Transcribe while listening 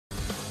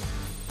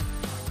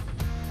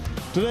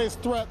Today's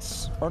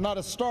threats are not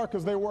as stark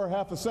as they were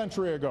half a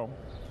century ago,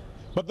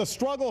 but the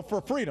struggle for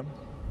freedom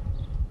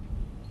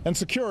and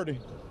security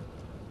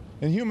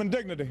and human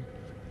dignity,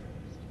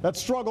 that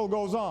struggle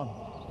goes on.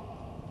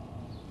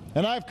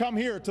 And I've come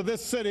here to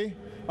this city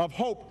of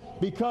hope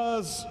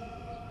because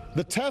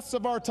the tests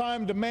of our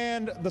time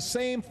demand the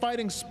same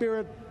fighting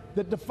spirit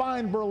that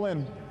defined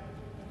Berlin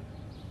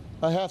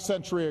a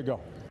half-century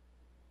ago.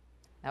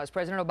 That was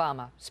President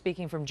Obama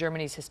speaking from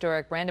Germany's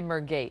historic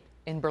Brandenburg Gate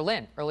in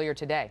Berlin earlier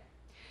today.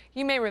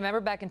 You may remember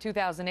back in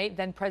 2008,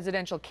 then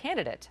presidential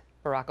candidate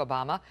Barack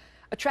Obama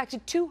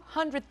attracted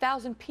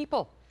 200,000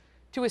 people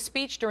to a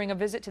speech during a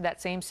visit to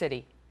that same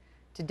city.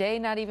 Today,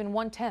 not even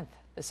 1/10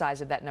 the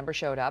size of that number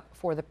showed up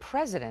for the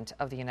President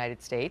of the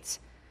United States.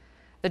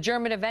 The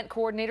German event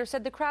coordinator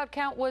said the crowd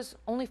count was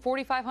only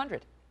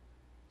 4,500.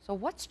 So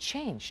what's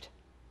changed?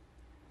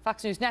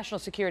 Fox News national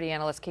security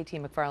analyst KT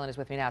McFarland is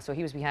with me now. So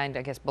he was behind,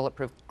 I guess,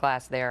 bulletproof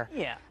glass there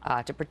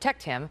to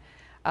protect him,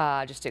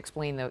 just to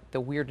explain the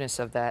weirdness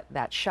of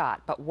that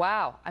shot. But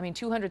wow, I mean,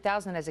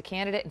 200,000 as a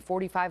candidate and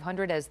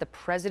 4,500 as the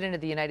President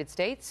of the United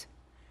States?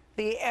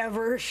 The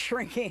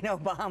ever-shrinking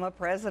Obama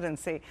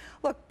presidency.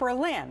 Look,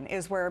 Berlin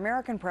is where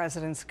American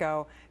presidents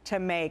go to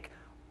make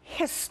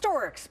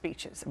historic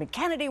speeches. I mean,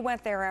 Kennedy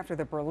went there after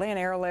the Berlin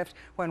airlift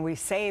when we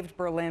saved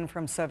Berlin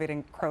from Soviet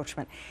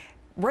encroachment.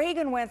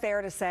 Reagan went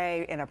there to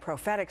say, in a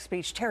prophetic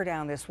speech, tear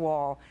down this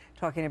wall,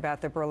 talking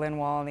about the Berlin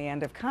Wall and the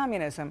end of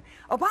communism.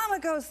 Obama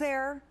goes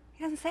there,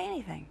 he doesn't say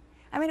anything.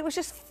 I mean, it was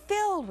just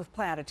filled with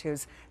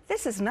platitudes.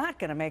 This is not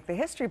going to make the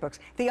history books.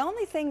 The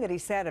only thing that he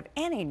said of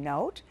any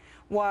note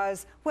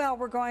was, well,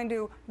 we're going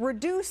to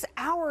reduce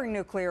our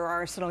nuclear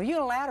arsenal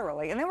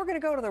unilaterally, and then we're going to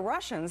go to the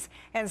Russians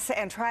and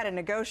try to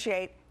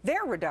negotiate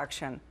their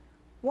reduction.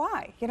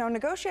 Why? You know,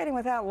 negotiating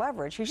without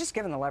leverage, he's just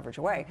giving the leverage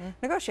away.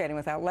 Negotiating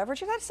without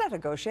leverage, that's not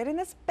negotiating,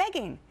 that's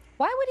begging.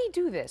 Why would he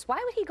do this?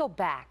 Why would he go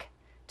back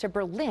to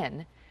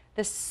Berlin,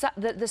 the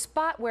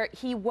spot where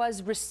he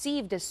was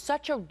received as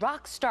such a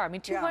rock star? I mean,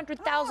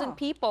 200,000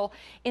 people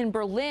in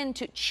Berlin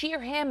to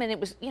cheer him, and it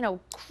was, you know,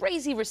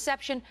 crazy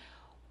reception.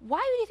 Why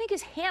do you think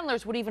his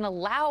handlers would even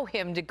allow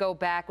him to go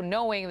back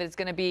knowing that it's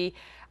going to be,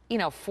 you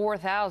know,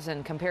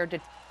 4,000 compared to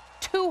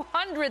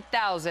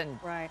 200,000?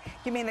 Right.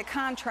 You mean the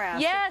contrast?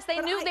 Yes, they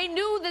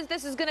knew that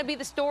this is going to be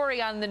the story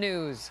on the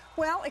news.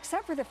 Well,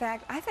 except for the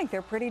fact, I think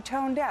they're pretty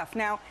tone deaf.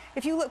 Now,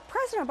 if you look,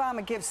 President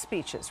Obama gives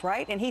speeches,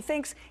 right? And he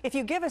thinks if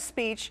you give a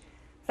speech,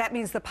 that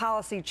means the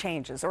policy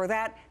changes, or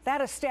that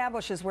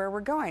establishes where we're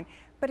going.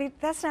 But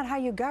that's not how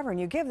you govern.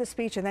 You give the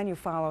speech and then you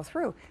follow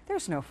through.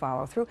 There's no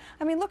follow through.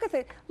 I mean, look at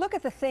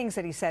the things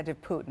that he said to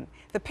Putin.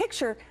 The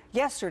picture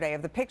yesterday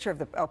of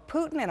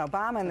Putin and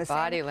Obama in the same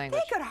body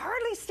language. They could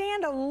hardly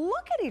stand to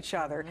look at each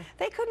other.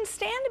 They couldn't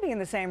stand to be in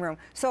the same room.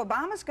 So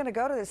Obama's going to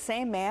go to the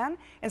same man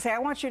and say, I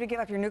want you to give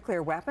up your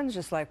nuclear weapons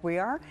just like we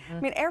are. I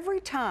mean,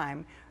 every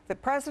time the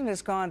president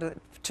has gone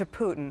to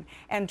Putin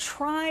and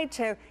tried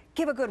to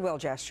give a goodwill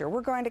gesture.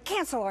 We're going to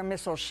cancel our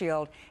missile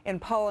shield in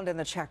Poland and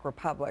the Czech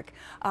Republic.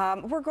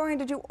 We're going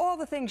to do all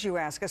the things you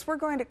ask us. We're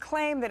going to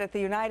claim that at the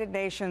United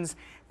Nations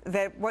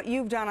that what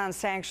you've done on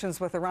sanctions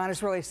with Iran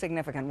is really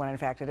significant, when in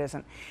fact it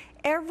isn't.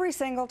 Every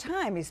single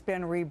time he's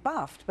been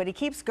rebuffed, but he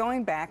keeps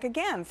going back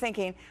again,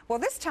 thinking, well,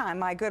 this time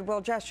my goodwill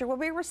gesture will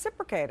be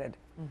reciprocated.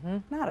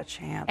 Not a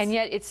chance. And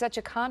yet it's such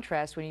a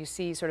contrast when you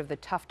see sort of the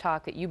tough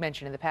talk that you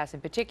mentioned in the past,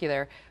 in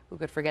particular, who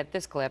could forget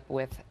this clip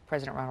with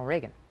President Ronald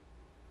Reagan.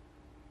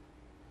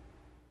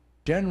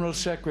 General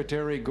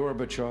Secretary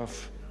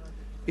Gorbachev,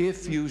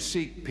 if you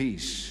seek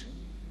peace,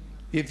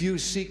 if you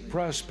seek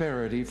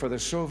prosperity for the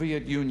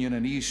Soviet Union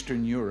and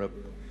Eastern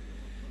Europe,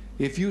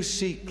 if you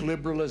seek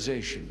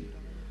liberalization,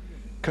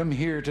 come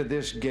here to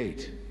this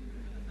gate.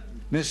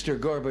 Mr.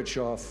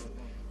 Gorbachev,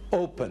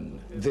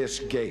 open this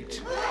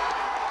gate.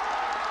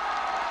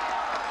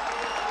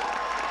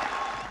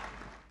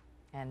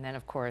 And then,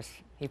 of course,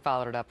 he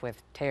followed it up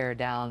with tear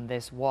down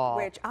this wall.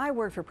 Which I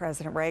worked for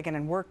President Reagan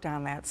and worked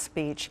on that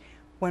speech.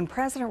 When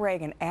President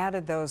Reagan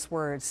added those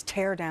words,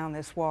 tear down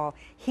this wall,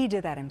 he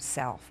did that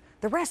himself.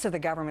 The rest of the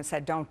government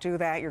said, don't do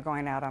that, you're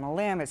going out on a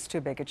limb, it's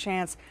too big a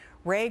chance.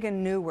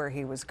 Reagan knew where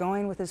he was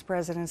going with his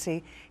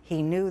presidency.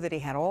 He knew that he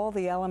had all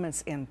the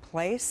elements in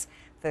place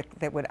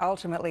that would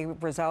ultimately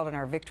result in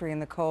our victory in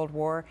the Cold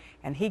War,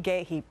 and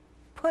he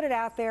put it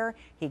out there,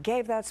 he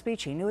gave that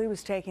speech, he knew he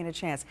was taking a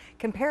chance.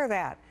 Compare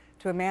that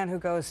to a man who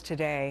goes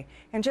today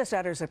and just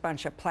utters a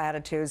bunch of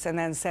platitudes and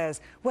then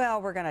says,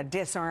 well, we're going to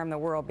disarm the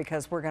world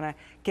because we're going to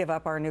give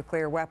up our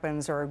nuclear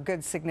weapons, or a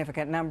good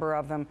significant number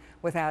of them,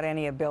 without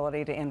any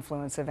ability to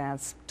influence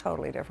events.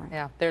 Totally different.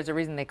 Yeah, there's a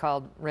reason they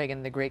called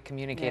Reagan the great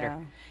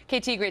communicator.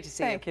 KT, great to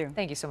see you. Thank you.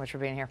 Thank you so much for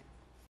being here.